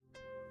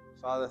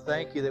Father,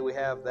 thank you that we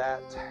have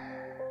that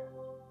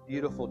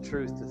beautiful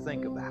truth to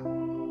think about.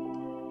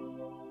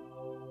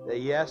 That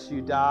yes,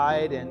 you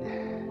died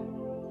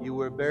and you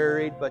were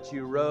buried, but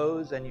you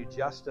rose and you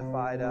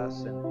justified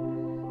us, and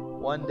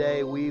one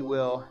day we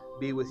will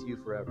be with you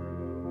forever.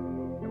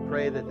 I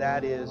pray that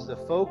that is the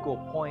focal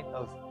point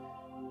of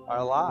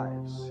our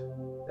lives.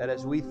 That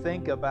as we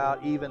think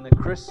about even the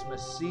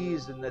Christmas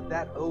season,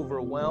 that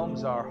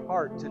overwhelms our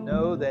heart to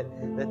know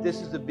that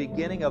this is the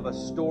beginning of a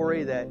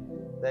story that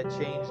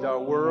changed our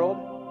world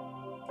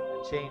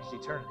and changed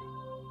eternity.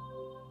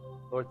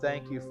 Lord,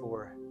 thank you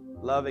for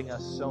loving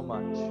us so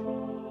much.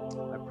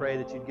 I pray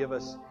that you'd give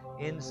us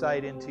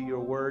insight into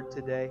your word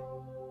today.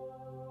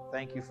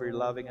 Thank you for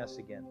loving us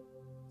again.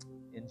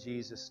 In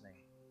Jesus'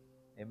 name,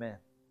 amen.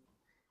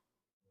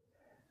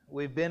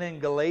 We've been in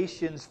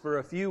Galatians for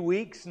a few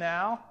weeks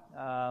now.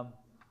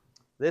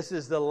 This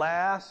is the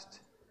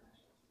last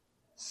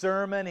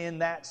sermon in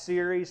that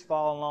series,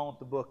 following along with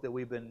the book that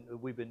we've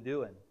been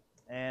doing.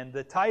 And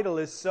the title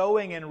is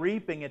Sowing and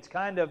Reaping. It's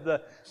kind of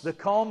the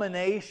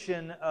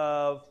culmination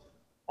of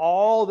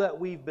all that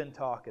we've been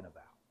talking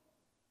about.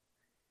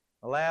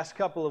 The last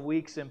couple of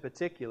weeks in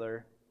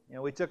particular,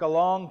 we took a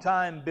long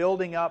time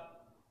building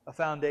up a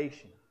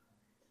foundation.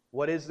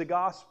 What is the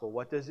gospel?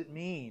 What does it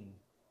mean?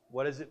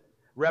 What does it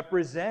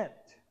represent?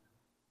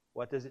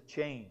 What does it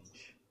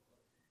change?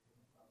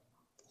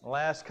 The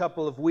last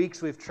couple of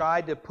weeks we've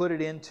tried to put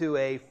it into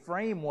a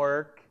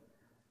framework,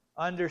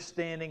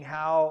 understanding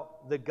how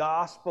the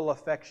gospel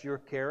affects your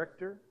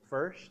character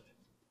first,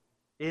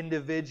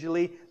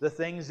 individually, the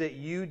things that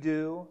you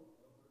do,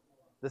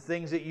 the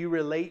things that you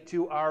relate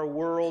to our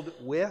world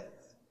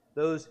with,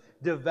 those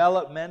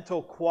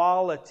developmental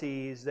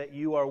qualities that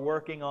you are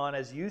working on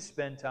as you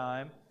spend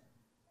time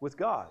with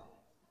God.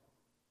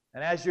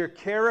 And as your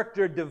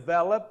character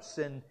develops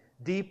and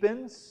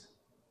deepens,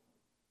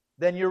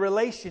 then your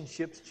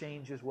relationships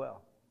change as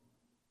well.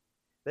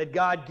 That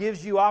God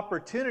gives you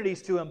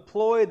opportunities to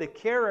employ the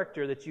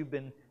character that you've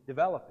been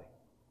developing.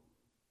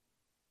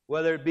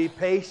 Whether it be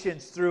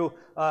patience through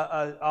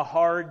a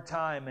hard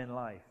time in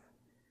life.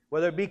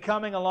 Whether it be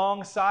coming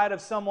alongside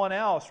of someone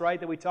else, right,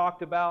 that we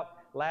talked about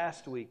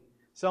last week.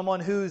 Someone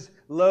whose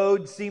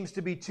load seems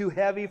to be too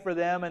heavy for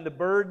them, and the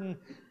burden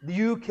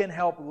you can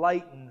help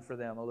lighten for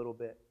them a little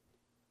bit.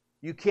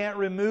 You can't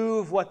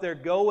remove what they're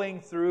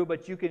going through,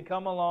 but you can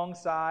come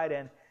alongside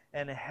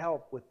and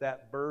help with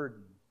that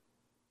burden.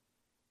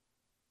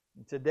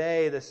 And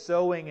today, the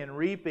sowing and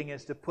reaping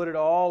is to put it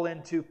all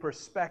into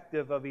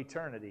perspective of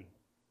eternity.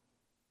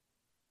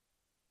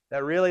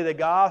 That really the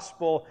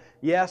gospel,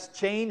 yes,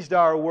 changed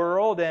our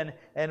world, and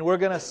we're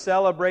going to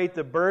celebrate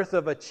the birth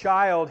of a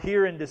child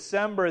here in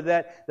December,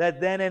 that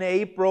then in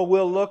April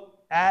we'll look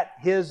at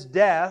His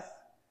death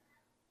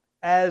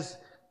as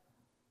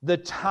the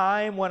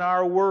time when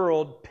our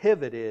world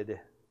pivoted.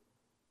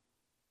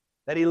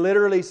 That He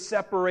literally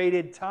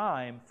separated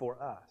time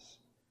for us.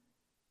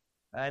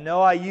 I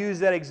know I use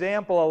that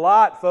example a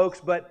lot,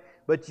 folks,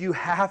 but you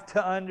have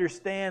to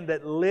understand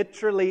that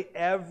literally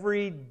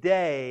every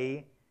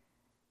day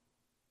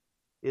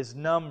is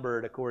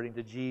numbered according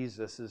to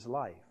Jesus'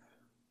 life.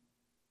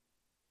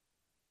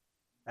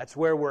 That's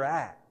where we're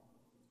at.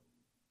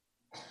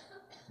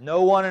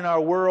 No one in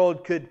our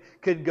world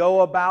could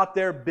go about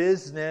their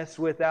business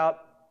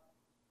without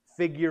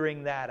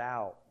figuring that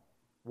out.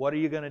 What are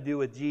you going to do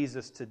with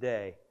Jesus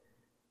today?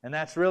 And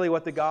that's really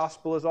what the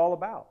gospel is all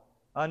about.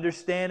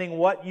 Understanding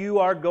what you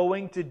are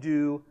going to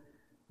do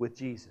with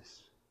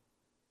Jesus.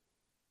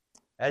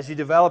 As you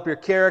develop your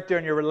character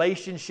and your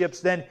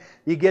relationships, then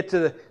you get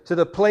to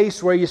the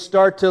place where you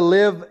start to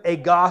live a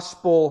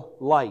gospel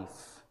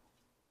life.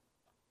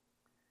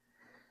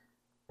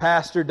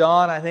 Pastor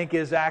Don, I think,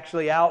 is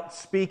actually out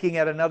speaking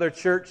at another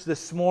church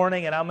this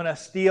morning, and I'm going to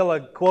steal a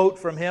quote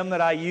from him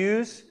that I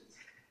use.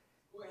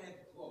 Go ahead,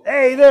 quote.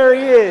 Hey, there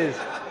he is.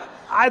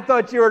 I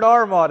thought you were at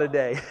Armagh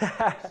today.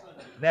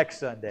 Next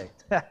Sunday.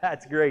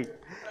 That's great.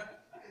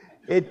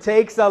 It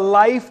takes a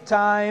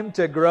lifetime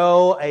to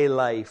grow a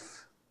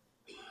life.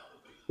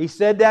 He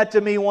said that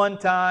to me one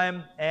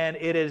time, and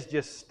it has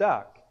just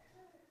stuck.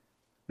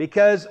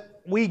 Because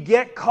we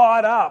get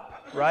caught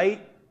up,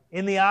 right,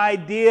 in the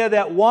idea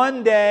that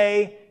one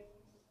day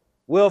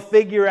we'll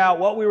figure out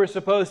what we were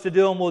supposed to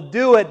do and we'll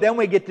do it, then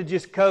we get to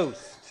just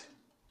coast.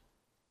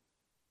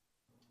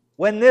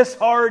 When this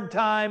hard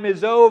time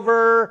is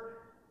over,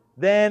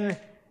 then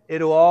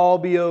it'll all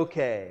be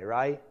okay,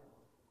 right?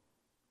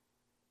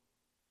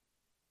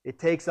 It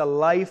takes a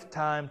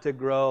lifetime to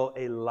grow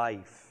a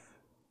life.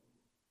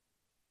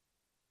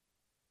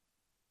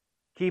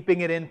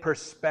 Keeping it in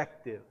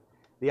perspective.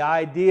 The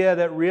idea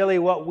that really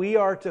what we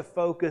are to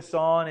focus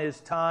on is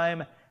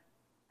time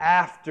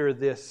after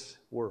this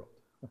world.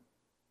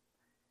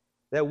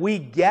 That we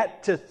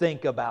get to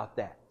think about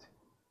that.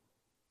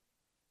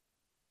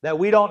 That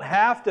we don't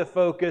have to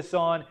focus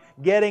on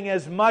getting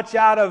as much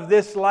out of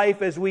this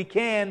life as we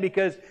can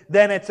because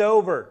then it's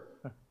over.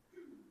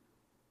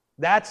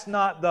 That's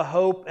not the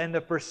hope and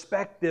the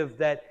perspective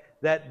that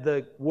that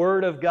the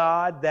Word of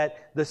God,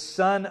 that the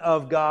Son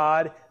of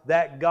God,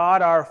 that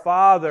God our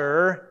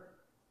Father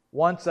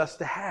wants us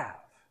to have.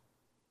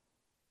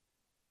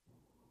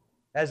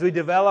 As we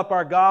develop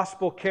our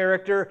gospel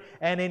character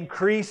and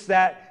increase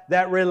that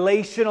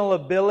relational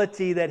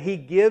ability that He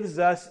gives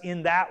us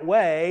in that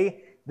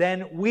way,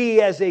 then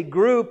we as a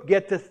group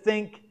get to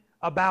think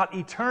about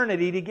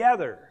eternity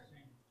together.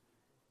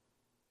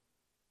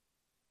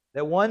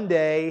 That one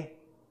day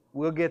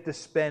we'll get to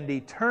spend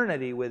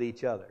eternity with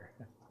each other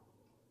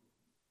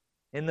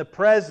in the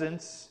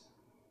presence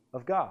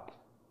of God.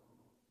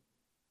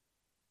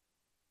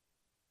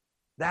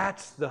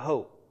 That's the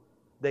hope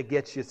that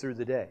gets you through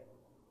the day.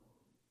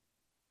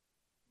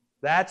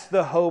 That's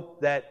the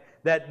hope that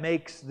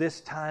makes this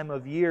time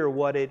of year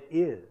what it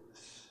is.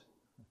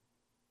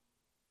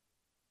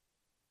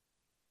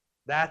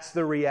 That's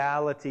the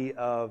reality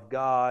of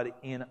God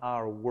in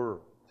our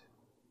world.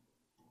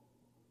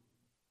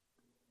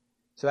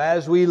 So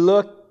as we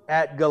look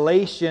at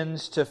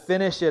Galatians to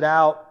finish it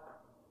out,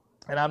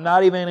 and I'm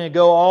not even going to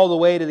go all the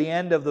way to the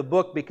end of the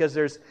book because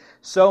there's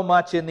so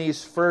much in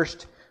these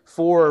first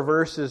 4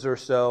 verses or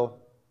so,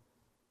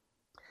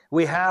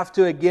 we have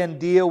to again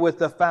deal with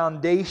the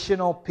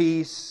foundational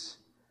piece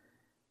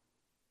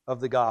of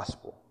the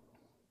gospel.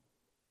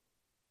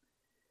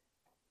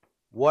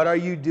 What are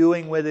you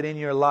doing with it in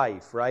your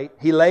life, right?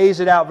 He lays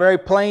it out very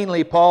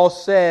plainly. Paul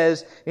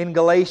says in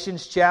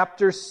Galatians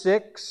chapter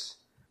 6,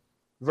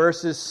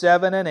 verses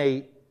 7 and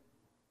 8,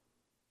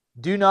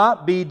 "Do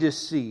not be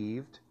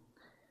deceived.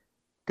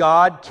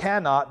 God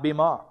cannot be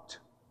mocked.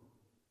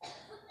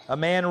 A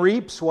man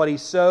reaps what he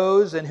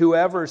sows, and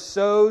whoever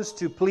sows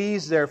to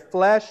please their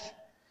flesh,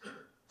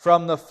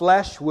 from the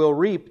flesh will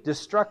reap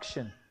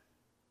destruction.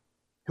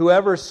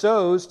 Whoever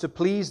sows to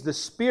please the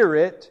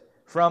Spirit,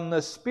 from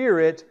the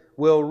Spirit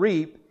will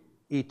reap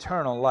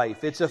eternal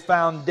life." It's a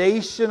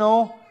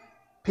foundational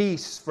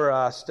piece for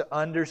us to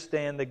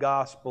understand the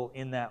gospel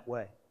in that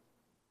way.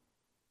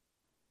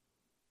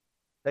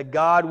 That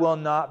God will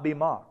not be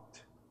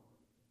mocked.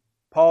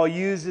 Paul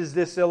uses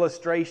this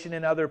illustration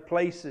in other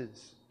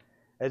places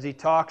as he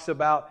talks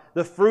about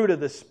the fruit of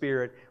the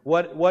Spirit.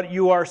 What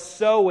you are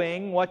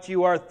sowing, what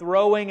you are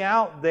throwing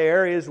out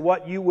there is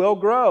what you will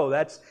grow.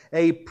 That's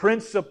a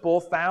principle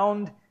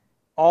found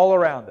all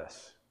around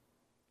us.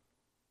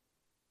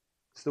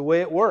 It's the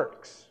way it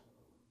works.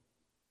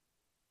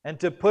 And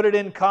to put it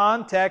in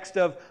context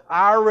of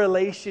our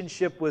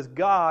relationship with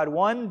God,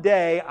 one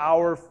day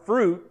our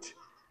fruit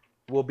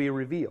will be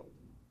revealed.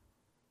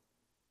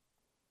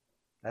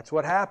 That's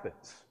what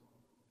happens.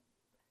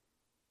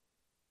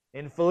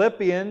 In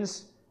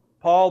Philippians,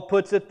 Paul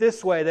puts it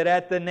this way, that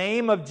at the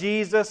name of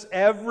Jesus,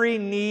 every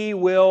knee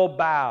will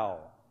bow.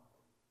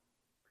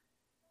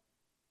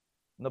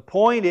 And the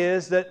point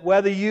is that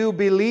whether you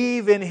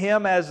believe in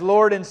Him as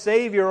Lord and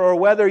Savior or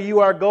whether you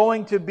are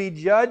going to be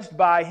judged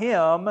by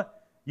Him,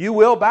 you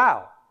will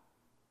bow.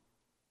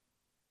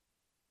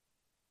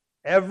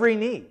 Every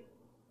knee.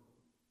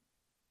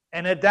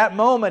 And at that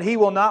moment, He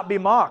will not be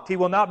mocked. He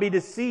will not be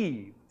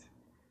deceived.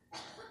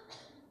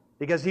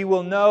 Because He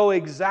will know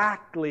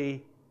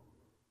exactly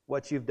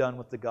what you've done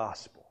with the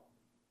gospel.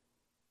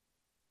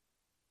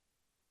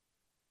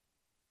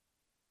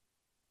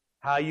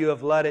 How you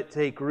have let it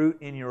take root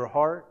in your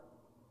heart.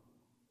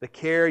 The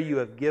care you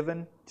have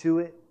given to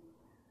it.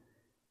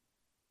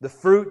 The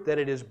fruit that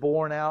it has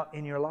borne out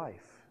in your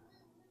life.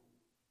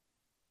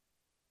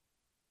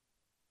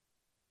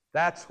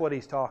 That's what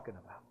he's talking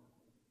about.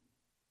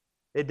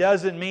 It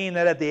doesn't mean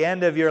that at the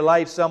end of your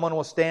life someone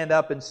will stand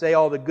up and say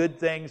all the good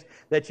things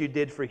that you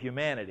did for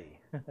humanity.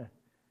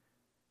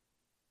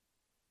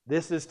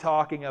 This is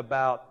talking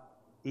about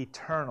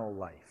eternal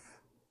life.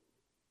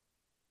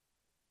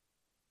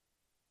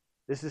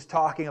 This is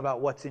talking about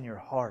what's in your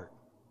heart.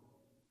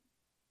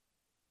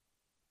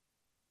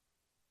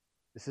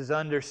 This is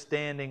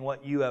understanding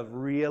what you have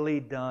really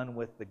done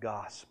with the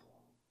gospel.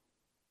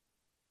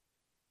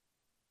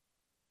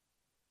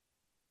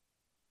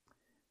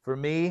 For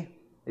me,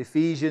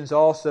 Ephesians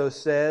also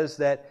says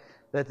that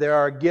there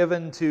are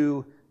given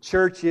to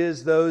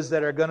churches those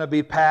that are going to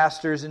be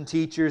pastors and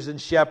teachers and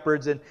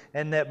shepherds,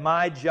 and that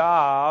my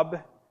job,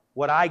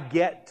 what I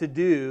get to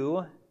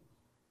do,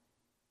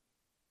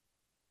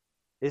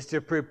 is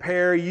to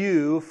prepare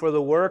you for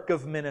the work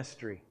of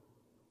ministry.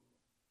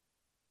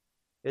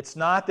 It's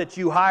not that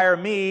you hire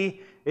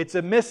me, it's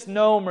a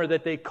misnomer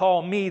that they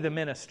call me the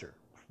minister.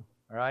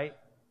 All right?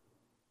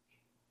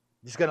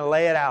 I'm just going to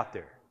lay it out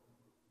there.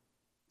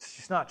 It's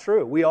just not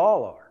true. We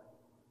all are.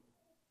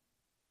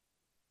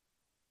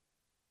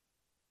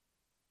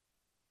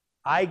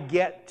 I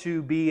get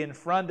to be in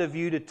front of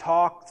you to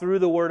talk through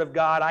the Word of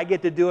God. I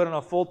get to do it on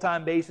a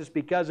full-time basis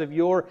because of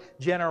your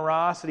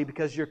generosity,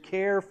 because your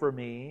care for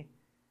me.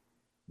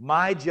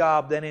 My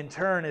job then in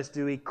turn is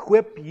to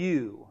equip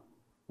you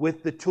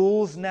with the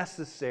tools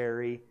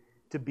necessary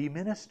to be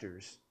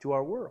ministers to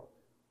our world.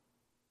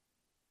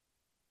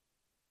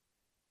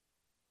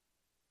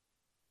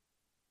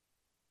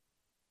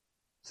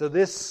 So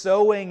this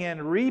sowing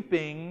and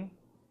reaping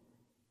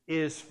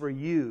is for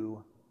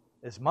you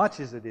as much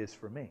as it is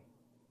for me.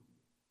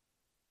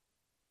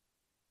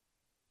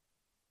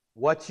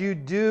 What you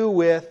do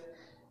with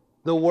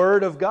the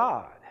Word of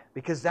God,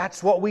 because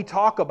that's what we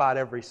talk about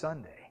every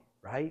Sunday,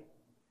 right?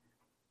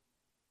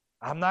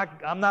 I'm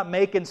not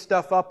making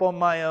stuff up on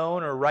my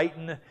own or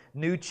writing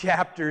new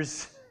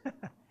chapters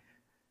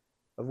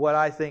of what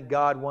I think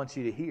God wants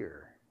you to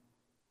hear.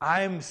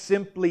 I'm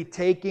simply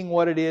taking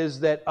what it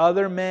is that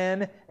other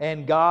men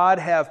and God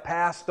have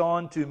passed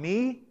on to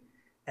me,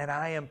 and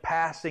I am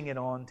passing it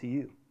on to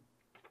you.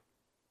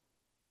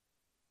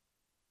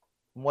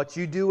 And what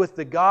you do with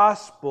the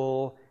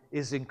gospel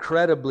is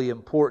incredibly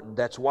important.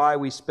 That's why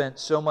we spent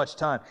so much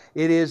time.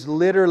 It is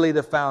literally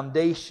the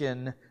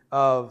foundation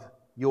of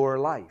your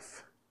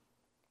life.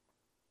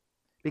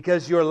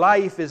 Because your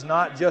life is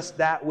not just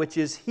that which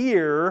is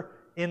here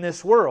in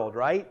this world,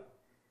 right?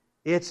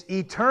 It's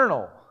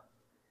eternal.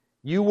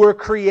 You were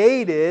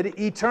created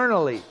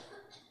eternally.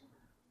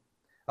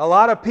 A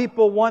lot of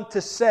people want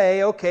to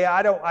say, okay,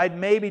 I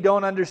maybe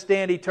don't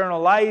understand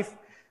eternal life,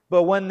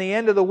 but when the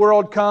end of the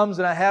world comes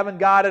and I haven't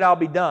got it, I'll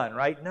be done,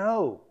 right?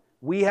 No.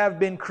 We have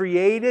been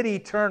created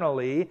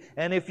eternally,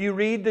 and if you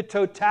read the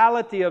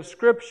totality of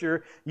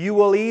Scripture, you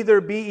will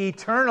either be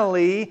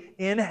eternally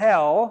in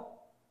hell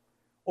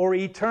or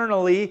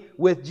eternally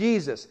with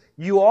Jesus.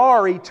 You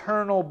are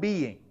eternal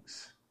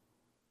beings.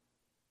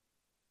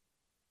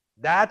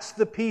 That's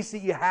the piece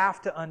that you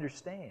have to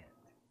understand.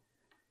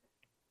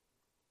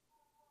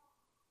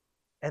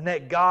 And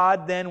that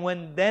God, then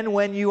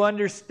when you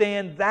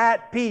understand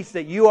that piece,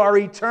 that you are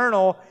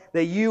eternal,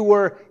 that you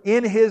were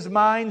in His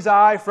mind's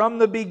eye from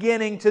the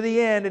beginning to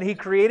the end, and He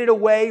created a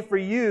way for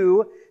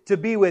you to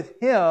be with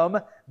Him,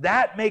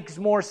 that makes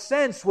more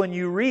sense when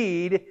you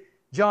read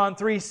John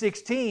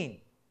 3:16.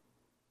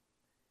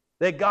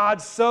 That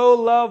God so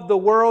loved the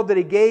world that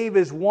He gave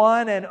His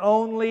one and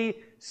only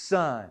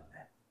Son.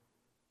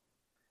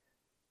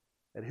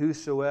 That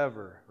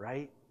whosoever,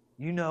 right?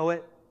 You know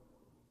it.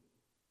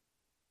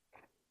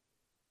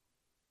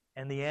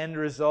 And the end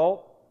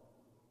result?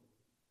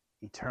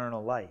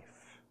 Eternal life.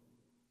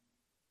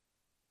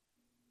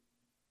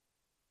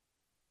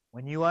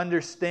 When you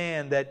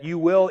understand that you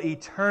will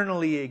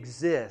eternally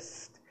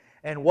exist,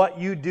 and what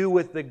you do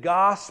with the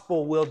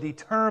gospel will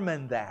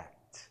determine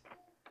that,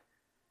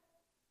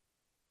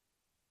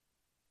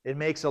 it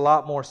makes a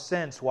lot more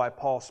sense why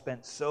Paul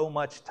spent so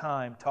much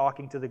time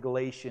talking to the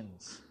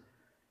Galatians,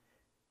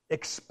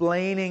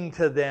 explaining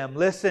to them,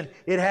 listen,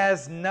 it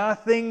has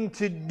nothing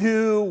to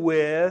do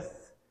with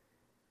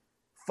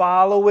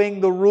following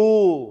the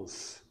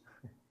rules.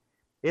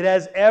 It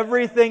has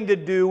everything to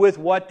do with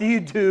what do you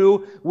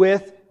do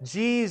with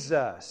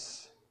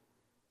Jesus.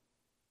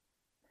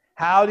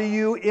 How do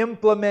you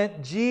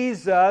implement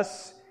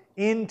Jesus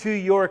into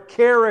your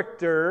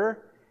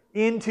character,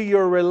 into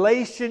your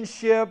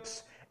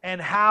relationships, and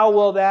how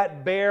will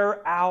that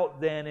bear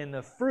out then in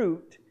the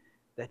fruit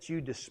that you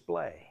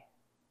display?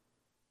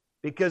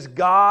 Because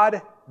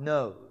God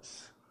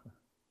knows.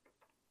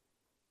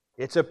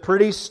 It's a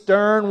pretty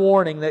stern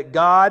warning that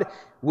God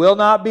will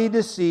not be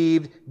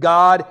deceived.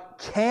 God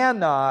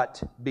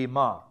cannot be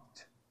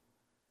mocked.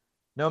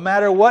 No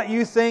matter what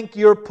you think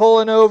you're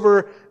pulling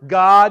over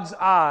God's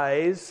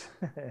eyes,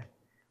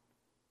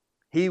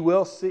 He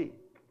will see.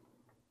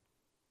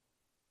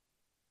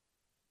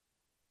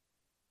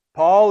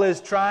 Paul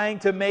is trying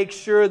to make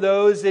sure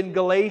those in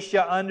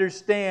Galatia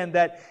understand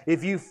that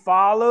if you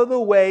follow the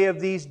way of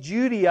these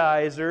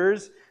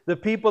Judaizers, the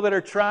people that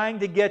are trying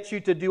to get you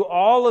to do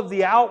all of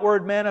the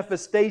outward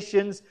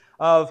manifestations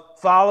of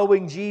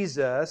following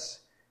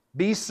Jesus,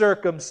 be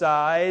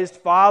circumcised,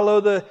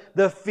 follow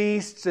the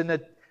feasts and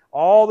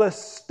all the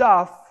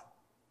stuff,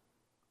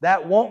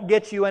 that won't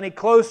get you any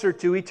closer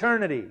to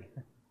eternity.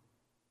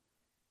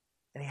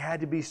 And he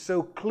had to be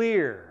so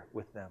clear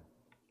with them.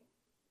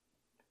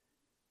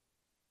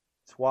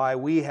 That's why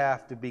we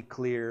have to be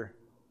clear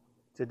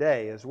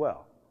today as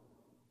well.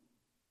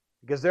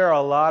 Because there are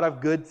a lot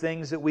of good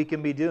things that we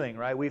can be doing,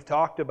 right? We've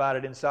talked about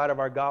it inside of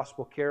our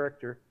gospel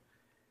character.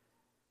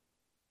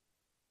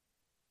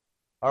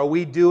 Are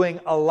we doing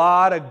a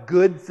lot of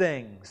good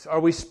things? Are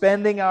we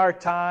spending our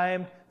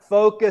time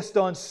focused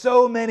on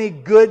so many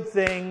good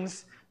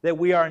things that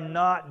we are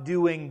not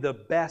doing the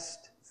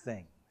best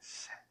things?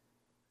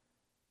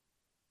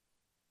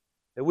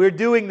 That we're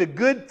doing the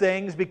good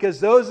things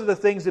because those are the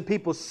things that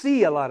people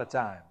see a lot of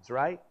times,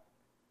 right?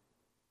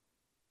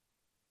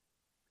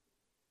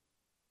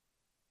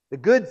 The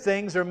good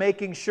things are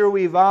making sure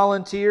we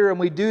volunteer and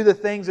we do the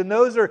things, and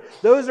those are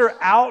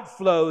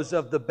outflows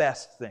of the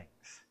best things.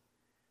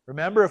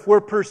 Remember, if we're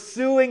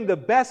pursuing the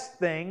best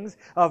things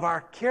of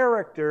our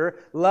character,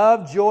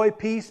 love, joy,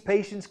 peace,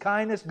 patience,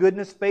 kindness,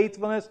 goodness,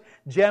 faithfulness,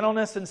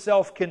 gentleness, and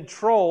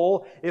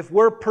self-control, if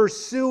we're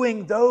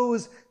pursuing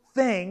those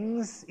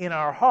things in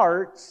our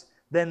hearts,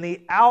 then the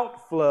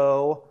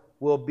outflow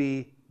will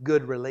be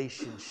good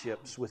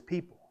relationships with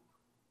people.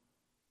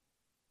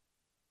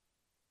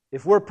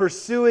 If we're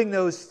pursuing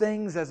those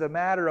things as a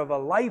matter of a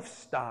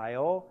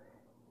lifestyle,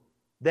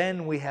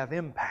 then we have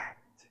impact.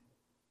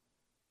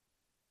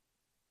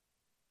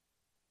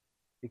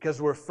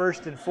 Because we're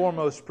first and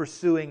foremost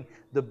pursuing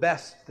the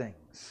best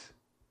things.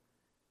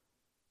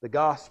 The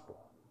gospel.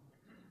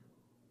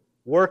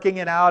 Working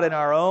it out in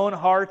our own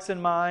hearts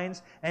and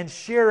minds and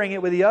sharing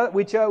it with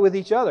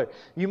each other.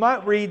 You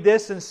might read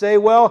this and say,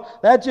 well,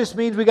 that just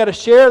means we got to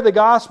share the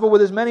gospel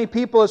with as many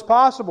people as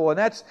possible. And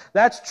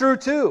that's true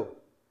too.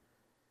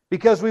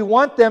 Because we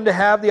want them to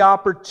have the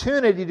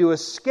opportunity to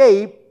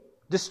escape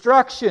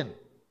destruction.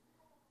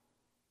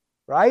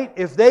 Right?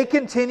 If they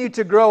continue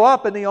to grow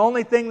up and the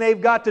only thing they've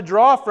got to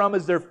draw from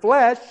is their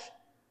flesh,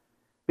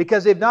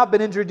 because they've not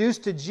been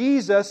introduced to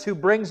Jesus who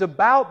brings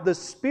about the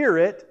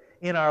Spirit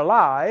in our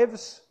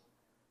lives,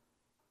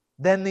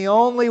 then the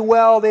only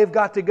well they've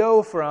got to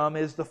go from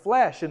is the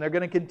flesh. And they're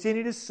going to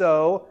continue to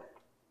sow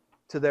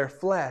to their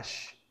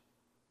flesh.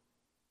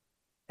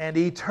 And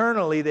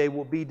eternally they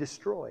will be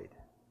destroyed.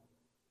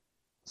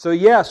 So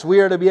yes,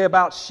 we are to be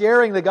about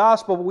sharing the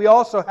gospel, but we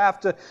also have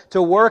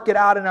to work it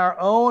out in our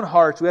own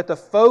hearts. We have to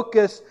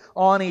focus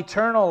on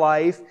eternal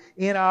life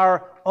in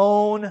our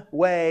own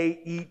way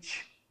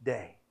each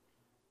day.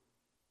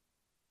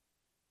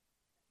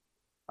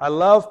 I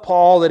love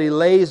Paul that he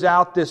lays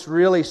out this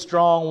really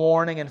strong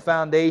warning and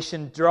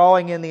foundation,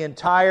 drawing in the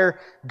entire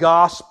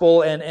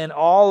gospel and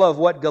all of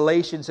what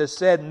Galatians has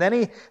said. And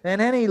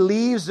then he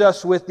leaves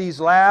us with these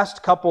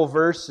last couple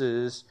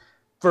verses.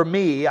 For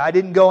me, I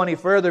didn't go any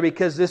further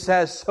because this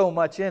has so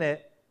much in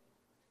it.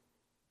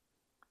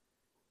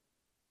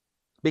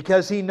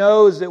 Because he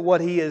knows that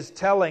what he is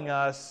telling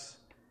us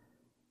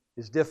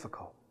is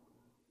difficult.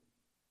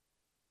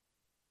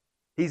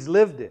 He's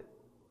lived it,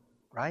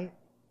 right?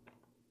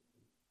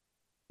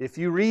 If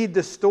you read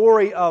the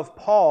story of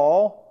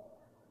Paul,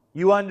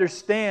 you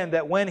understand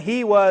that when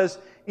he was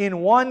in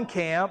one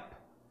camp,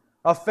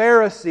 a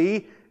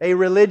Pharisee, a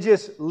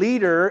religious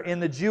leader in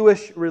the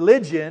Jewish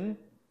religion,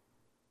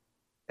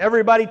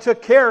 everybody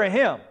took care of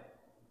him.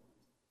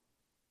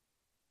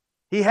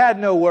 He had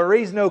no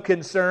worries, no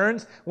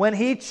concerns. When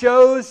he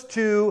chose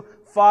to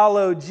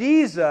follow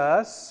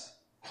Jesus,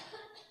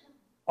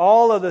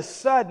 all of a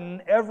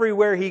sudden,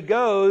 everywhere he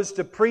goes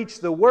to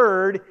preach the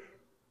Word,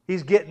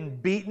 he's getting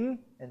beaten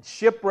and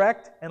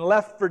shipwrecked and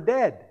left for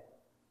dead.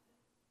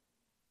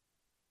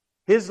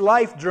 His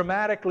life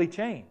dramatically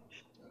changed.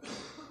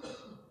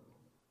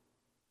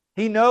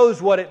 He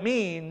knows what it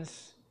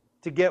means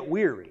to get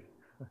weary.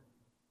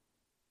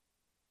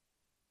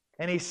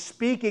 And he's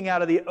speaking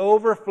out of the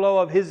overflow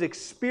of his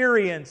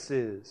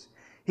experiences.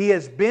 He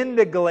has been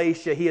to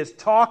Galatia. He has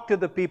talked to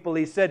the people.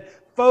 He said,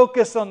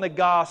 focus on the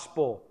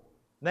gospel.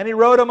 And then he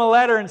wrote them a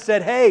letter and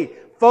said, hey,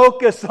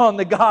 focus on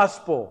the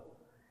gospel.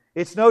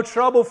 It's no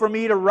trouble for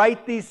me to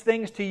write these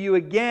things to you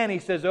again, he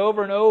says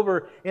over and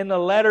over in the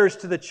letters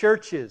to the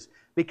churches,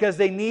 because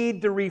they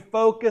need to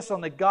refocus on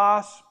the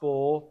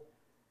gospel.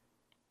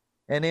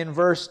 And in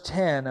verse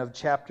 10 of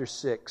chapter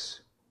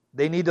 6,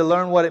 they need to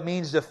learn what it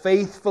means to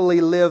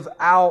faithfully live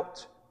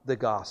out the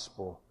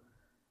gospel.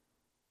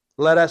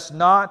 Let us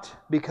not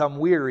become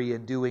weary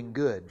in doing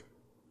good.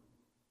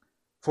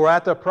 For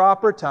at the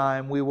proper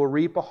time we will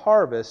reap a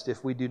harvest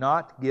if we do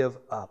not give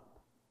up.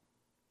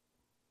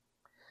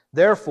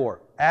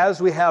 Therefore,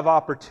 as we have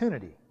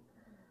opportunity,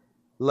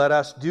 let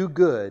us do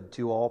good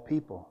to all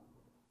people,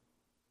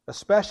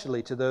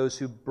 especially to those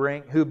who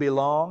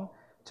belong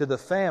to the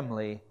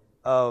family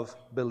of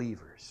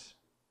believers.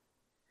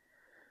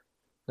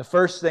 The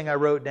first thing I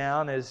wrote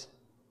down is,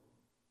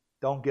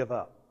 don't give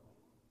up.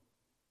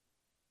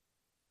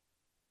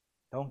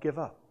 Don't give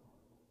up.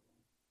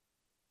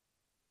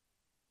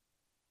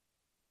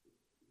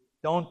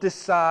 Don't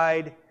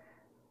decide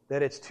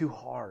that it's too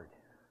hard.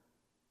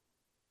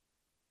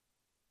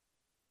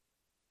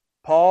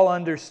 Paul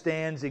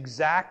understands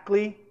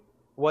exactly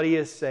what he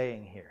is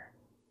saying here.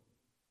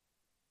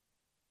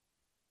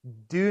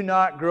 Do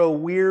not grow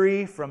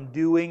weary from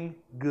doing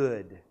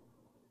good.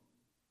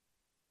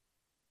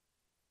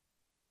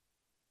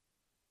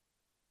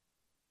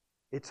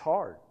 It's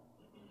hard.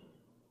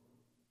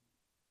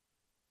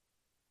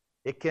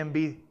 It can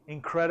be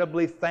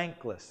incredibly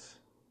thankless.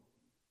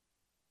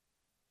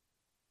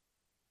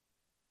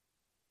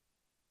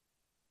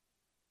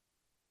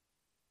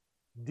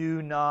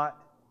 Do not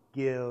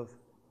give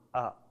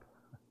up.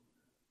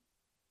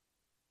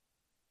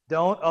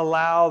 Don't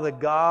allow the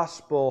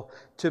gospel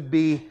to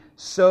be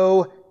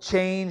so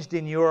changed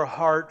in your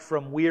heart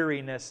from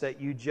weariness that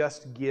you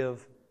just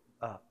give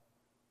up.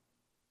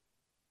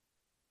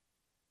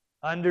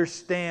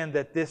 Understand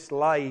that this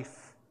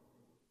life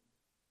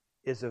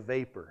is a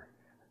vapor.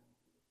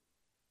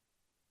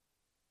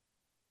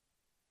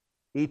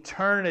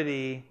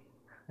 Eternity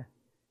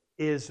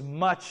is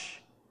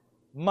much,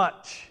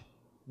 much,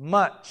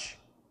 much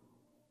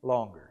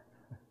longer.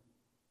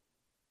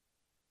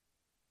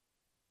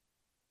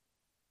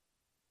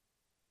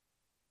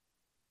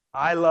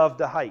 I love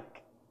to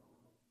hike.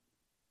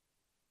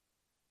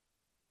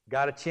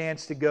 Got a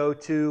chance to go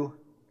to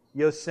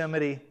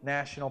Yosemite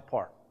National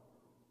Park.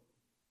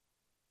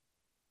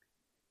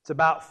 It's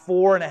about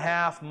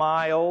 4.5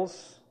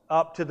 miles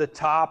up to the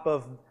top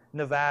of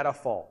Nevada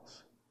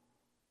Falls.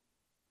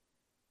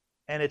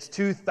 And it's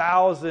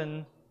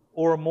 2,000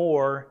 or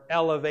more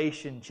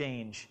elevation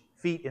change,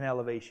 feet in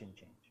elevation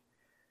change.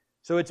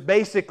 So it's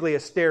basically a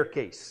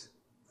staircase,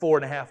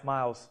 4.5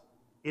 miles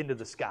into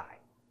the sky.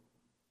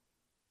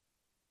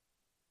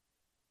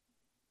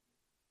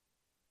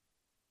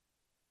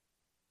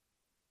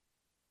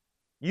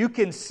 You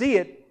can see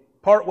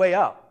it partway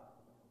up.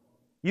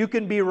 You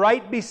can be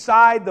right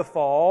beside the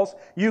falls.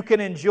 You can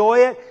enjoy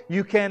it.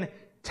 You can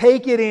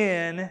take it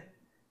in.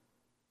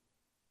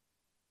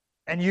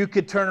 And you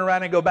could turn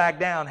around and go back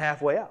down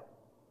halfway up.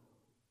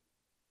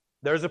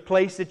 There's a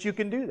place that you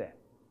can do that.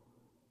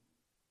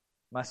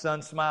 My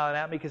son's smiling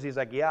at me because he's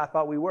like, yeah, I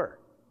thought we were.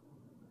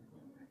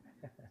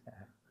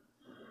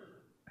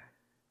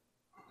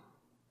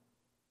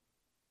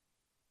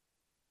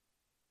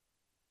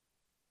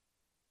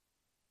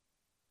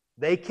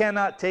 They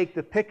cannot take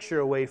the picture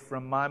away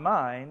from my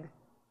mind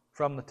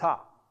from the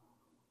top.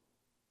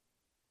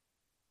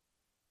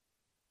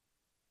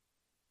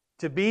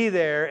 To be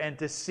there and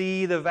to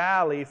see the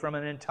valley from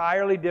an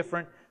entirely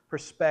different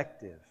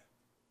perspective.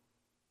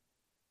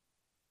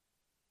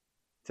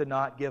 To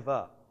not give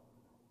up.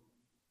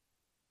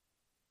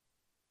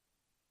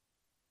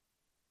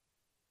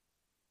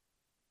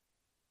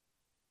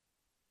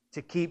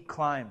 To keep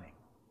climbing.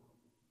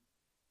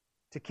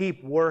 To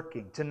keep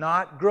working. To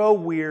not grow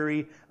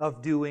weary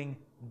of doing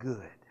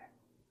good.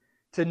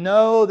 To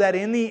know that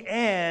in the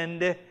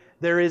end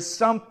there is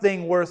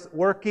something worth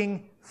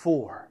working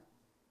for.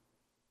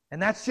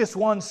 And that's just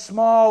one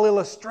small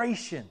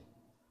illustration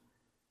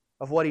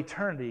of what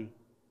eternity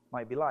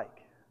might be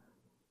like.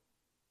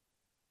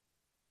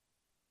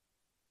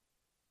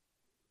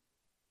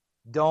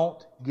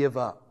 Don't give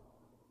up.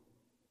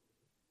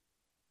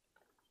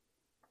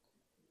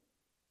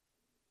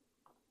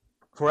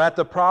 For at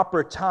the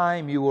proper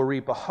time you will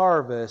reap a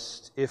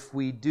harvest if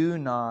we do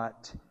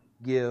not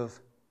give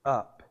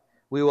up.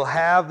 We will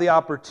have the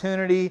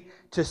opportunity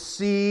to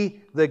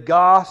see the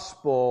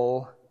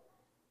gospel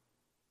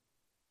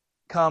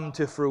come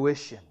to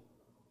fruition.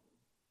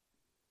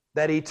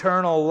 That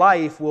eternal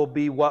life will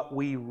be what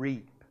we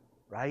reap,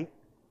 right?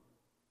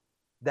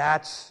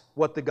 That's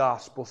what the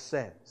gospel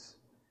says.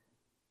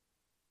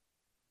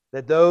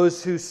 That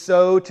those who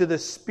sow to the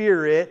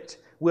Spirit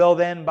will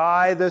then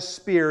by the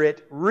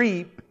Spirit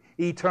reap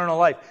eternal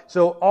life.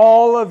 So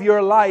all of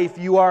your life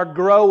you are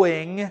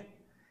growing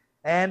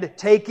and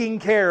taking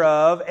care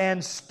of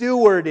and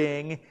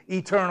stewarding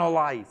eternal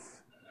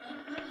life.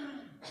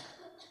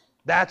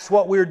 That's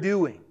what we're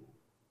doing.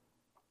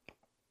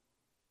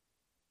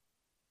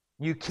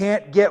 You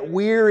can't get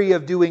weary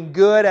of doing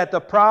good at the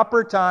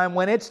proper time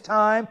when it's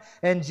time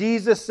and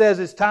Jesus says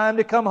it's time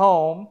to come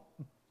home.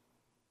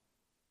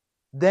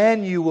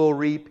 Then you will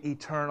reap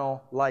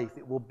eternal life.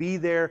 It will be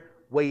there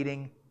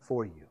waiting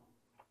for you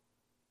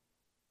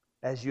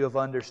as you have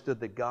understood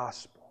the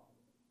gospel.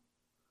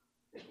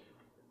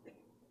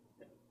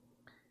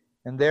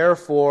 And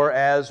therefore,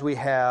 as we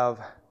have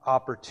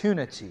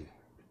opportunity,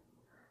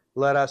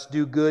 let us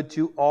do good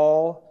to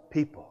all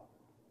people.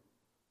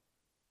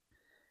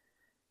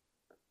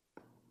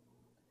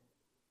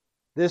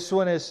 This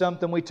one is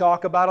something we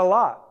talk about a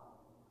lot.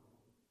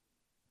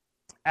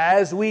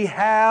 As we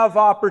have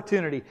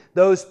opportunity,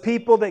 those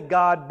people that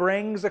God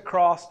brings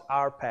across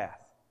our path.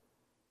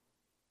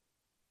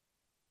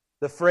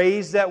 The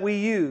phrase that we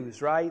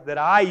use, right? That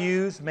I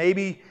use,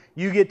 maybe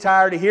you get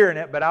tired of hearing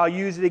it, but I'll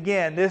use it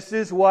again. This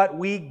is what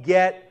we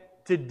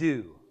get to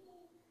do.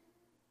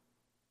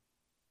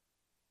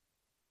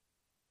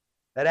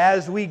 That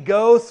as we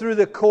go through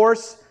the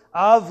course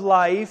of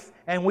life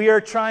and we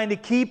are trying to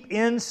keep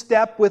in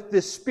step with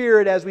the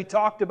Spirit, as we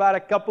talked about a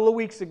couple of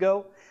weeks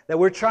ago, that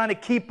we're trying to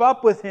keep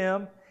up with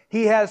Him,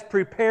 He has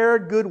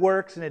prepared good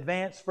works in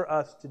advance for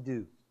us to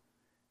do.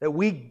 That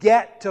we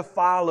get to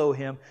follow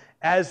Him.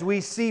 As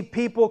we see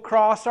people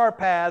cross our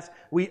paths,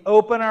 we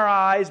open our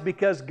eyes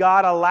because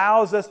God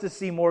allows us to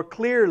see more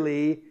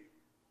clearly.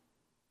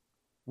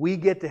 We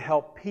get to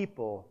help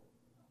people.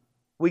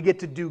 We get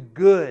to do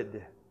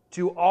good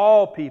to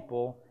all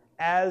people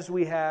as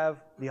we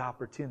have the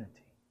opportunity.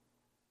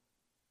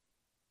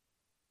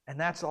 And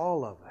that's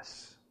all of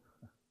us.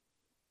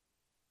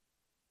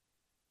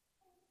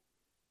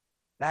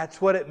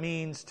 That's what it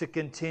means to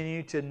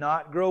continue to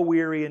not grow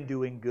weary in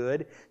doing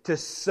good, to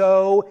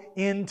sow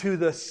into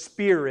the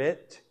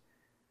Spirit.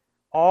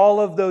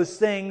 All of those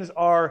things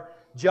are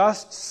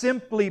just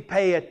simply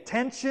pay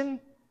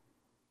attention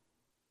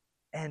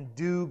and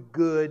do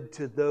good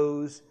to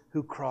those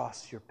who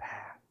cross your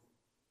path.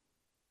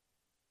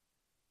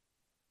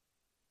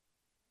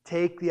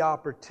 Take the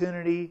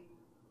opportunity,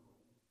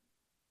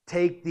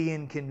 take the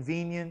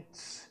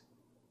inconvenience,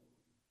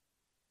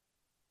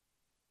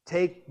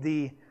 take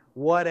the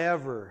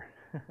whatever,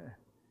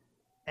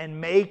 and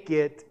make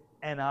it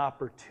an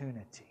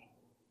opportunity.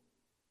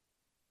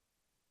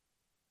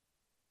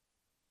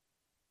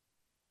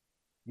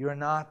 You're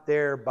not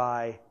there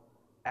by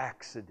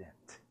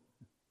accident.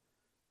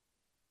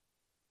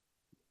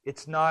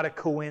 It's not a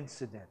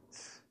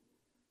coincidence.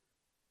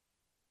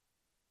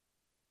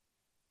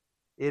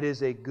 It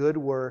is a good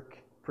work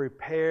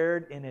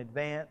prepared in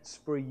advance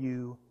for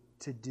you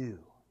to do.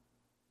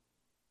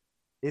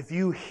 If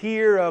you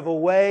hear of a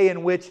way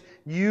in which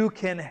you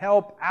can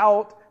help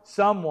out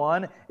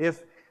someone,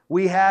 if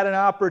we had an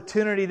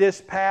opportunity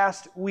this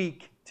past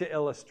week to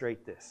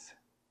illustrate this.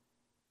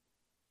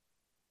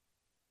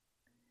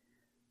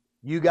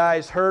 You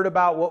guys heard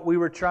about what we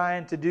were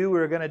trying to do. We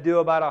were going to do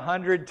about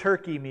 100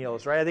 turkey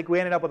meals, right? I think we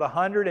ended up with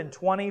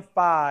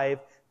 125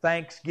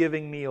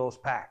 Thanksgiving meals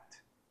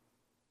packed.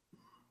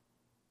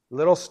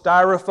 Little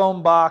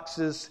styrofoam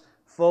boxes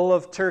full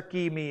of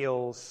turkey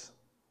meals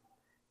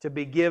to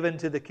be given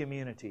to the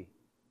community.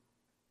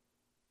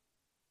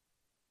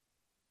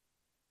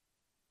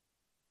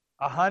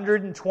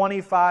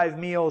 125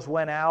 meals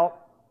went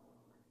out.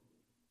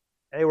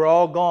 They were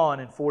all gone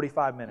in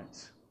 45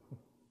 minutes.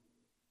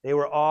 They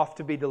were off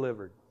to be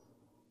delivered.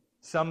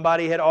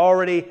 Somebody had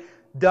already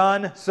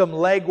done some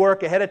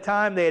legwork ahead of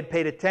time. They had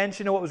paid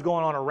attention to what was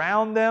going on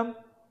around them.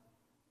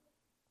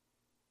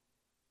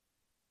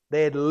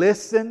 They had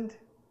listened.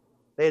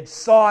 They had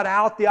sought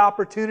out the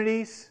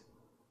opportunities.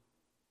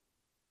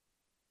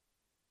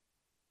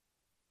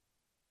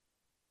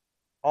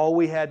 All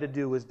we had to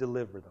do was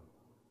deliver them.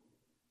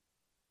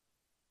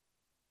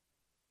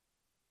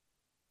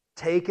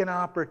 Take an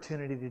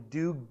opportunity to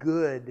do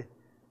good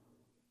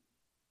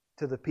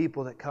to the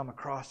people that come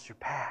across your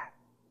path.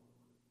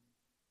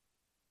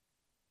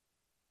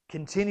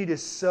 Continue to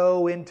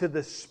sow into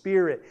the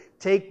Spirit.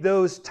 Take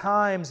those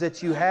times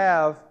that you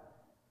have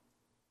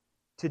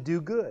to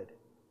do good.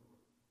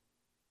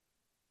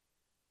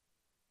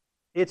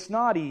 It's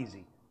not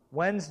easy.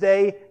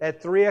 Wednesday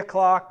at 3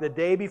 o'clock, the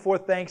day before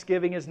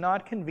Thanksgiving, is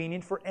not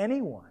convenient for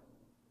anyone.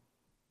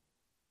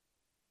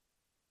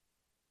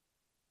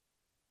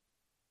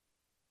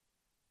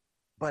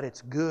 But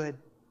it's good.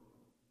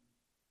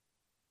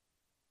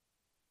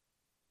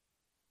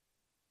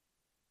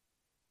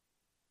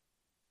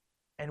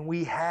 And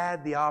we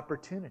had the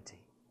opportunity.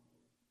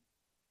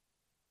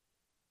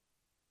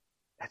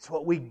 That's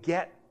what we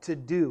get to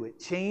do. It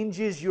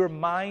changes your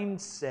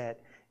mindset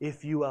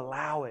if you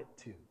allow it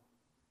to.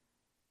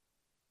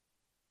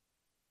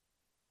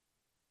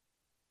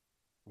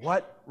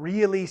 What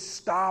really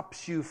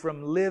stops you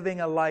from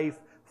living a life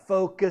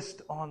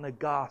focused on the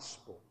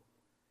gospel?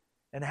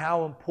 And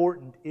how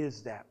important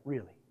is that,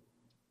 really?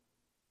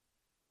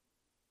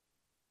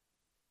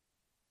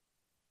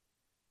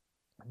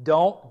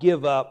 Don't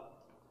give up.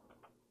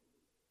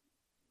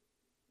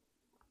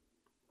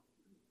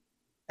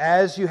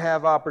 As you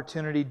have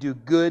opportunity, do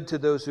good to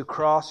those who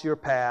cross your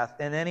path.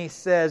 And then he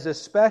says,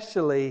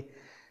 especially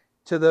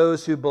to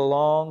those who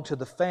belong to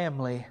the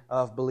family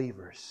of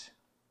believers.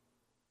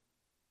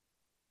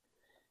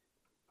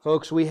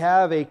 Folks, we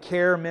have a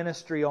care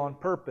ministry on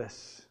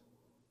purpose.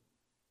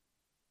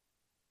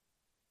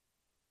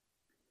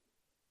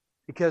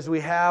 Because we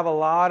have a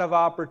lot of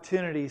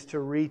opportunities to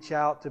reach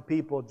out to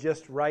people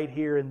just right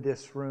here in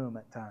this room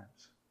at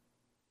times.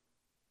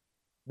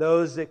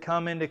 Those that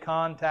come into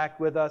contact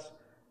with us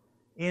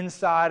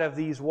inside of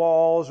these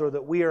walls, or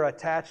that we are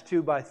attached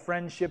to by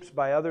friendships,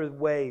 by other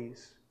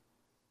ways.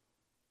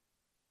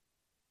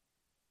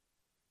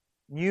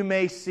 You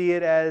may see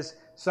it as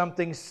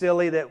something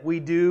silly that we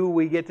do.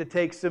 We get to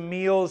take some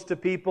meals to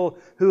people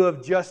who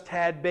have just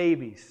had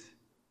babies.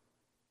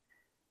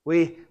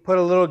 We put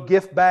a little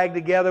gift bag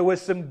together with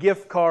some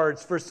gift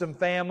cards for some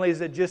families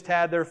that just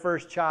had their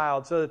first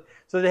child, so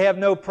they have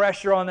no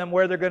pressure on them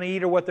where they're going to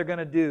eat or what they're going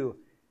to do.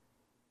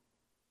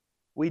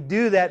 We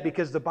do that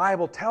because the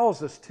Bible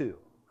tells us to.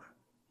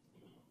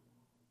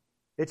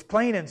 It's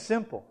plain and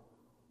simple.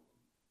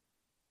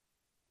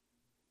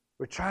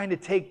 We're trying to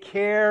take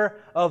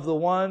care of the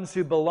ones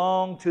who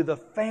belong to the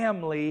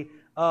family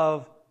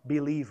of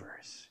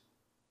believers.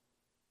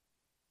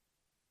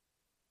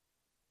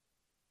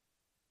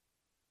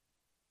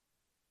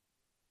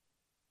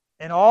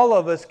 And all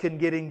of us can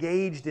get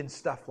engaged in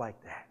stuff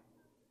like that.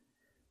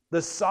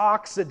 The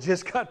socks that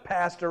just got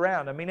passed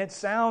around. I mean, it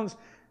sounds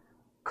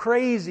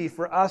crazy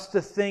for us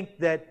to think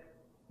that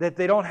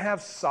they don't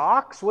have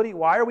socks.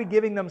 Why are we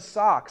giving them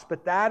socks?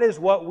 But that is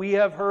what we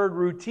have heard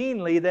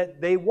routinely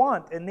that they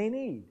want and they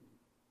need.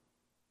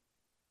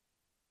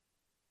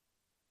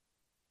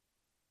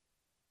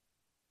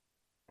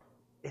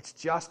 It's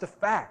just a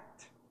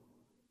fact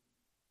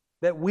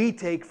that we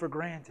take for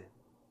granted.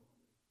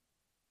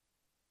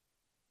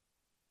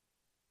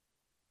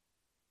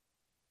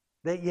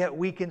 That yet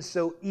we can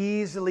so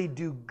easily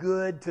do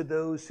good to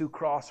those who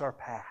cross our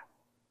path.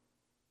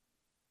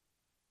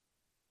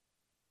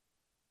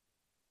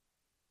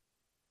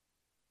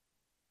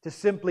 To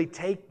simply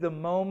take the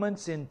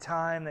moments in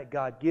time that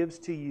God gives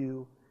to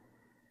you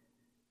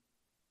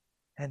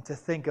and to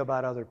think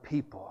about other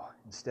people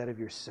instead of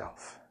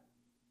yourself.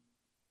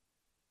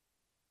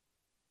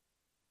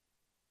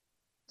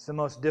 It's the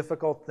most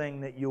difficult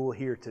thing that you will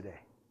hear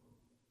today.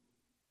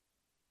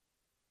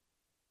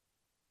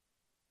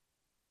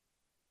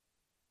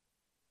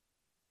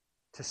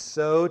 To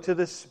sow to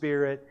the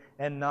Spirit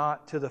and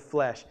not to the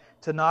flesh.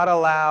 To not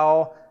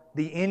allow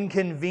the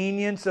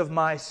inconvenience of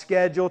my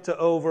schedule to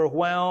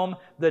overwhelm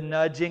the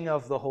nudging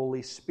of the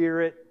Holy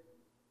Spirit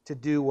to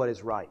do what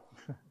is right.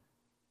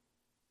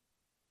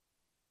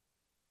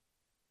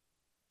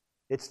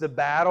 It's the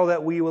battle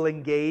that we will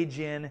engage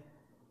in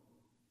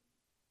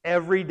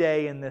every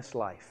day in this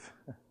life.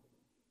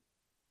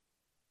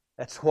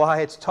 That's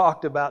why it's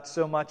talked about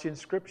so much in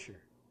Scripture.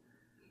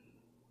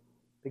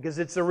 Because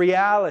it's a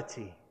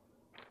reality.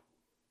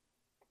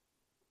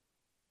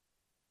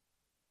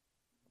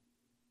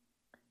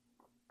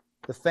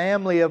 The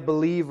family of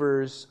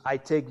believers I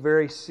take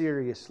very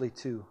seriously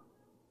too.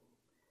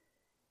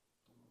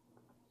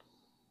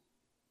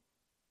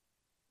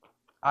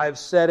 I've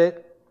said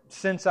it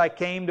since I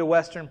came to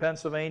Western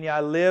Pennsylvania. I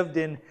lived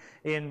in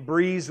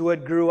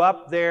Breezewood, grew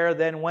up there,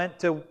 then went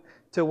to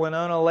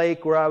Winona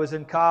Lake where I was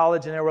in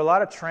college, and there were a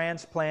lot of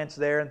transplants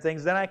there and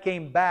things. Then I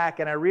came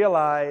back and I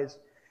realized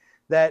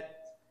that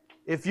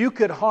if you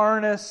could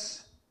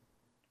harness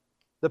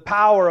the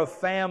power of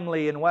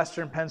family in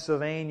Western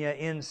Pennsylvania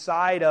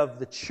inside of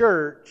the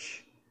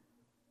church,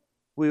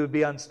 we would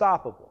be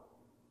unstoppable.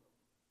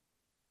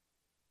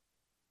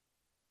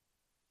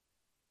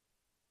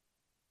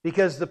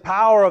 Because the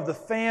power of the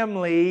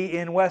family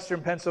in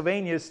Western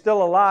Pennsylvania is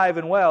still alive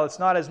and well. It's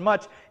not as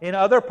much in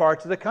other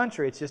parts of the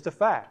country. It's just a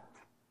fact.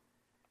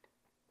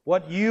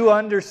 What you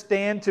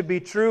understand to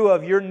be true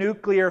of your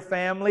nuclear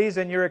families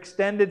and your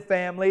extended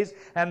families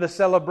and the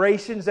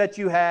celebrations that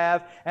you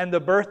have and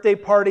the birthday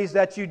parties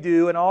that you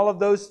do and all of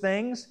those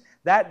things,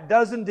 that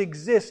doesn't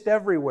exist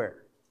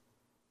everywhere.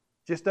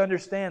 Just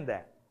understand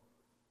that.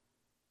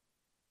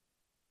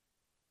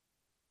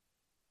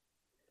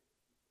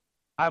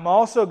 I'm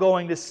also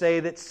going to say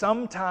that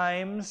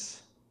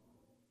sometimes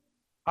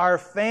our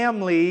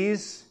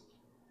families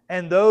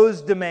and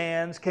those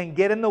demands can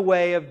get in the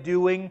way of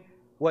doing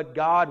what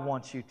God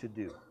wants you to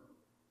do.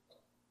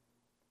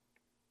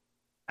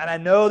 And I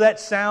know that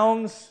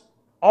sounds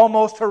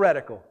almost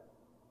heretical.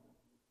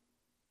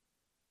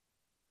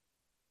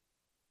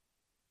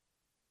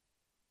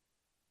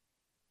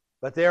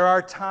 But there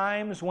are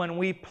times when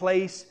we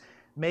place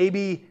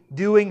maybe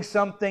doing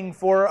something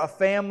for a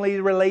family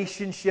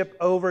relationship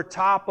over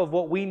top of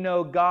what we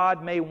know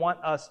God may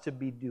want us to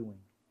be doing.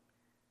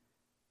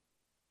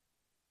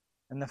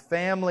 And the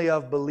family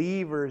of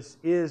believers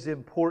is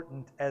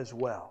important as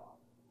well.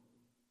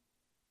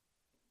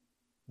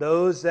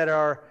 Those that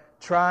are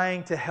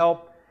trying to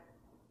help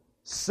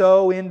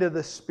sow into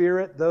the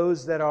Spirit,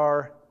 those that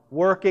are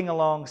working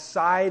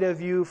alongside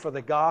of you for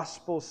the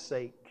gospel's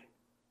sake.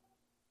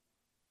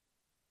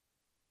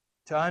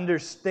 To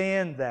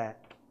understand that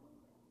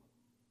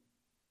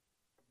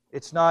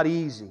it's not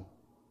easy.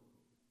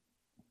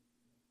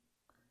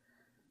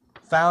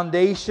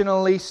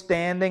 Foundationally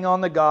standing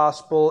on the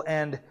gospel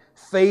and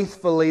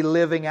faithfully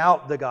living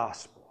out the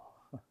gospel.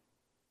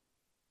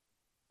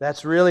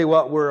 That's really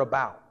what we're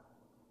about.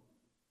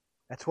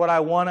 That's what I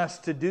want us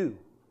to do.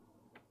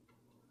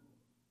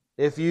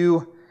 If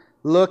you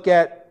look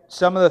at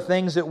some of the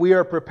things that we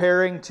are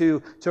preparing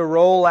to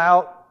roll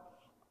out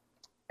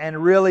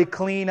and really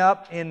clean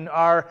up in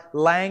our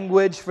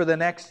language for the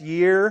next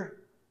year,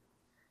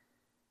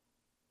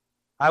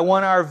 I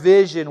want our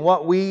vision,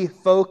 what we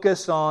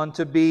focus on,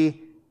 to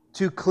be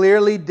to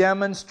clearly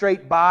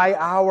demonstrate by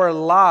our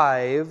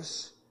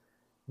lives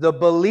the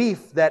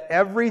belief that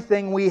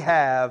everything we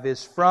have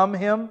is from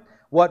Him,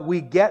 what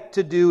we get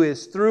to do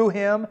is through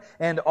Him,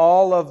 and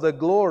all of the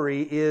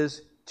glory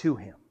is to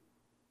Him.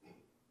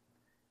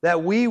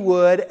 That we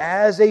would,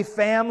 as a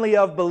family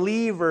of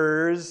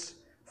believers,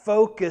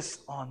 focus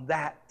on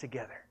that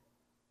together.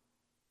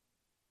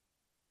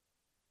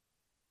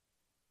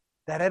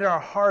 That in our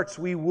hearts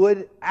we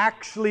would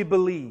actually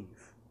believe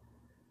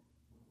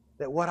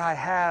that what I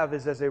have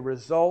is as a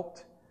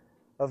result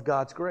of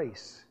God's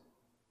grace.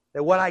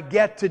 That what I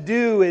get to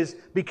do is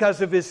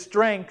because of His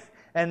strength,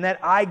 and that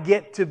I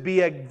get to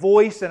be a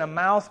voice and a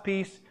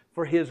mouthpiece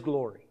for His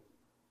glory.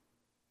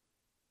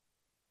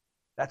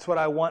 That's what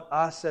I want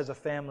us as a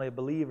family of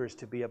believers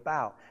to be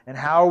about. And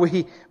how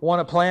we want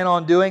to plan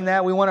on doing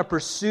that? We want to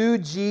pursue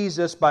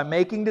Jesus by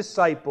making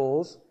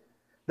disciples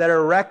that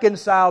are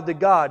reconciled to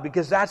God,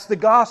 because that's the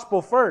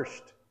gospel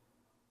first.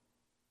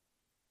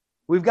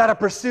 We've got to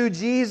pursue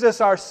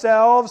Jesus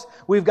ourselves.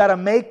 We've got to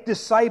make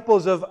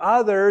disciples of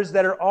others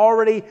that are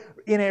already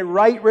in a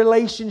right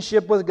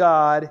relationship with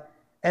God,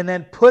 and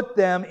then put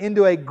them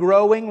into a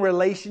growing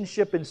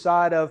relationship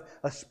inside of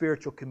a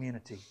spiritual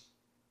community.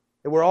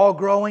 That we're all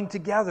growing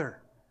together.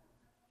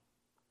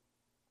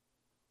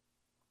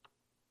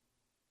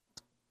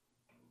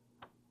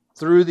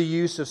 Through the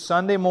use of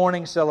Sunday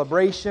morning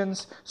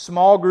celebrations,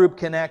 small group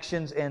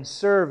connections, and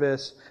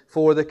service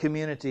for the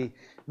community.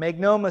 Make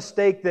no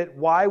mistake that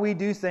why we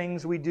do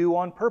things we do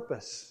on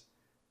purpose.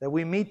 That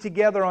we meet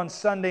together on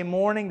Sunday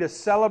morning to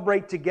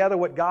celebrate together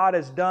what God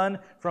has done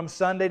from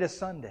Sunday to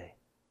Sunday.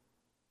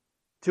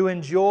 To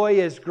enjoy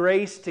His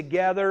grace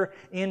together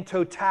in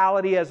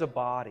totality as a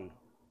body.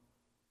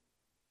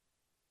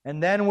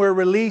 And then we're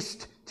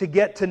released to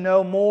get to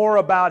know more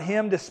about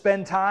Him, to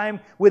spend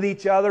time with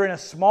each other in a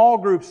small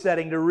group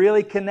setting, to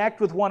really connect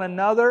with one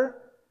another.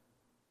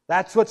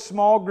 That's what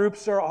small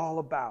groups are all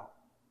about.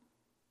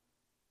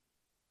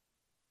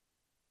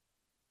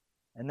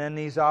 And then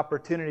these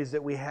opportunities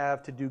that we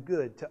have to do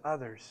good to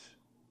others.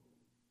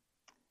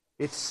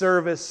 It's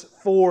service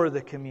for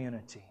the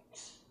community.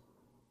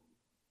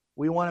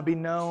 We want to be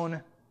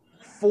known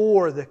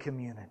for the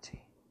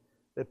community.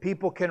 That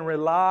people can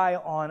rely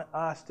on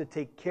us to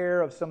take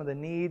care of some of the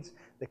needs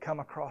that come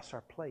across our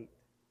plate.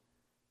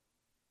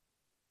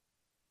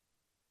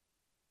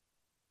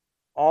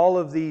 All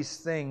of these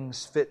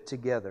things fit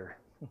together.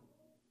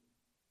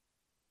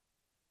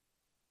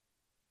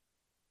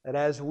 That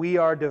as we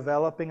are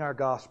developing our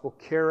gospel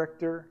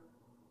character,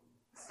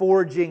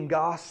 forging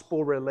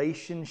gospel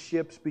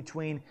relationships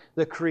between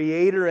the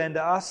Creator and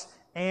us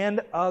and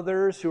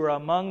others who are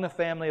among the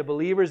family of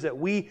believers, that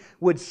we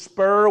would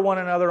spur one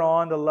another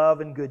on to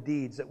love and good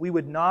deeds, that we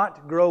would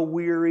not grow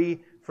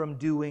weary from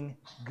doing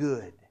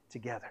good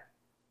together.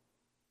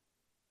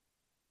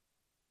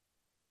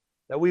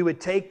 That we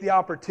would take the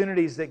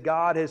opportunities that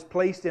God has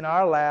placed in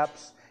our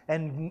laps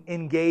and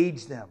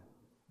engage them.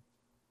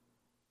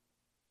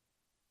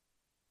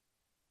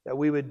 That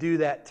we would do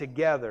that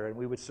together and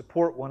we would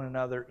support one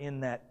another in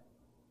that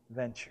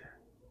venture.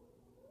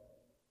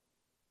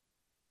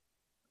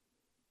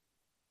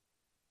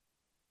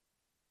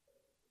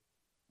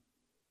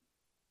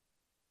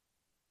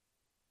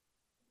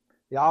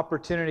 The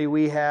opportunity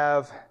we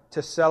have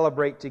to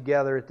celebrate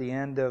together at the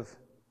end of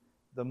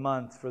the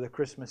month for the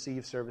Christmas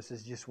Eve service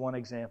is just one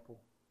example.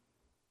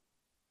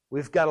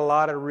 We've got a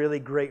lot of really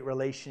great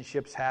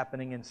relationships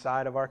happening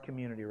inside of our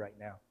community right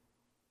now.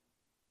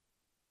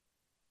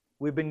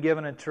 We've been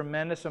given a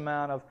tremendous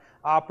amount of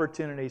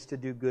opportunities to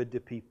do good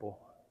to people.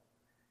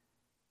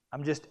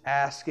 I'm just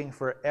asking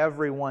for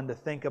everyone to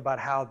think about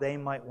how they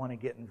might want to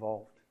get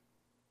involved.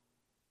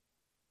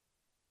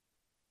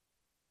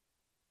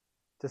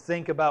 To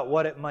think about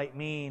what it might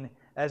mean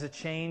as a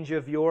change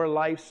of your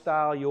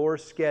lifestyle, your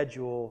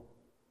schedule,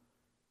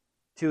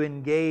 to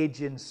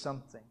engage in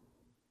something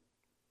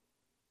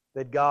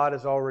that God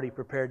has already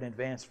prepared in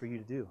advance for you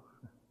to do.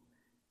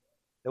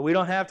 That we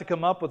don't have to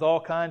come up with all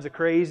kinds of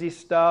crazy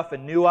stuff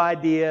and new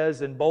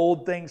ideas and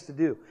bold things to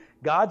do.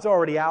 God's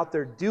already out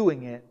there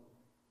doing it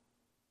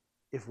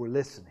if we're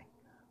listening.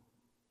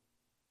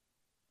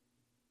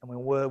 And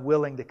we're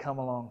willing to come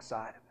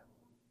alongside of Him.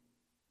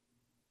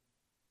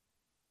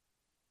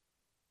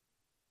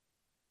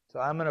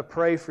 So I'm going to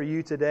pray for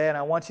you today, and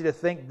I want you to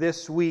think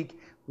this week,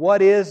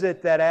 what is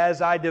it that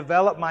as I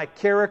develop my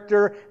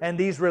character and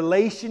these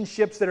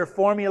relationships that are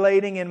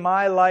formulating in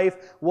my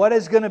life, what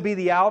is going to be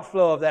the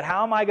outflow of that?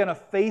 How am I going to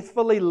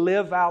faithfully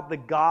live out the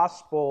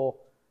gospel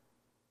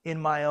in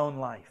my own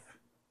life?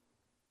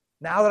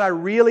 Now that I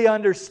really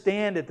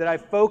understand it, that I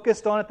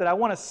focused on it, that I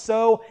want to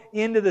sow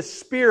into the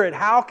Spirit,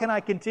 how can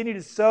I continue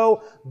to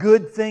sow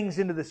good things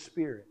into the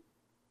Spirit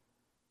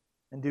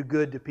and do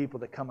good to people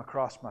that come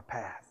across my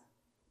path?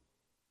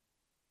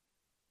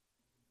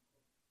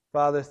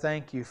 Father,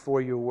 thank You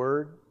for Your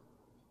Word.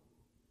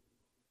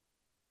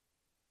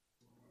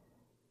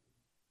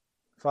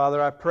 Father,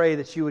 I pray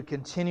that You would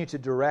continue to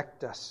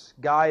direct us,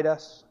 guide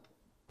us.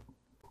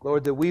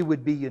 Lord, that we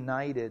would be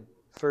united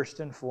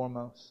first and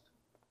foremost.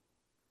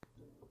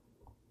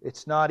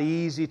 It's not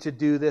easy to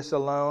do this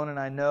alone, and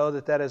I know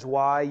that that is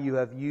why You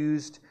have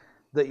used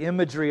the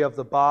imagery of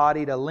the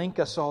body to link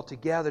us all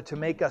together, to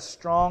make us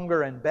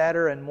stronger and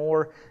better and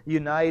more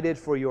united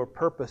for Your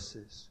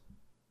purposes.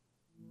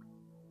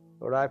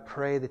 Lord, I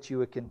pray that You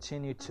would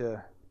continue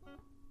to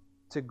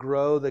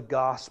grow the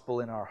gospel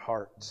in our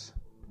hearts.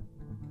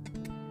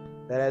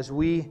 That as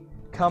we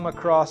come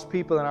across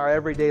people in our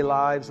everyday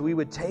lives, we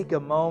would take a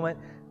moment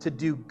to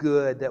do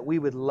good, that we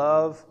would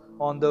love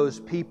on those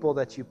people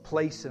that You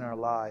place in our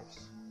lives.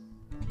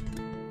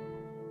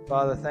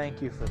 Father,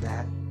 thank You for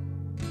that.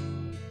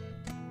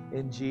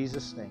 In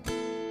Jesus' name,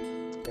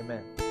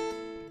 amen.